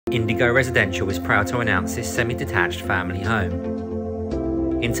Indigo Residential is proud to announce this semi-detached family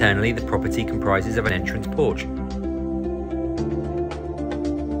home. Internally, the property comprises of an entrance porch.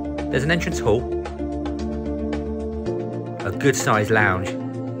 There's an entrance hall, a good-sized lounge,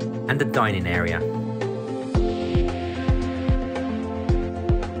 and a dining area.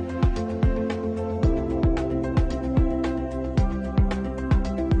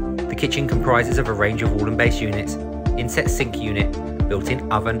 The kitchen comprises of a range of wall and base units, inset sink unit,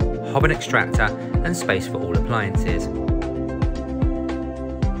 built-in oven, hob and extractor, and space for all appliances.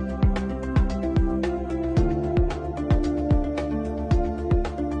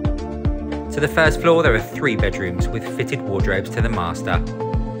 To the first floor there are 3 bedrooms with fitted wardrobes to the master.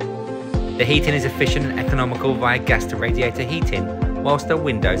 The heating is efficient and economical via gas to radiator heating, whilst the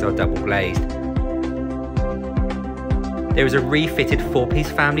windows are double glazed. There is a refitted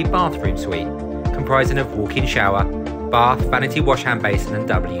 4-piece family bathroom suite, comprising of walk-in shower, bath, vanity wash hand basin and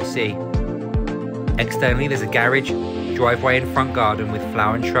WC. Externally there's a garage, driveway and front garden with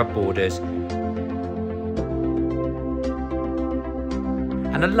flower and shrub borders,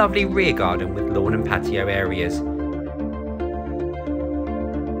 and a lovely rear garden with lawn and patio areas.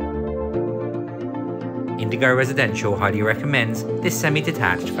 Indigo Residential highly recommends this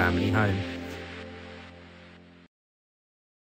semi-detached family home.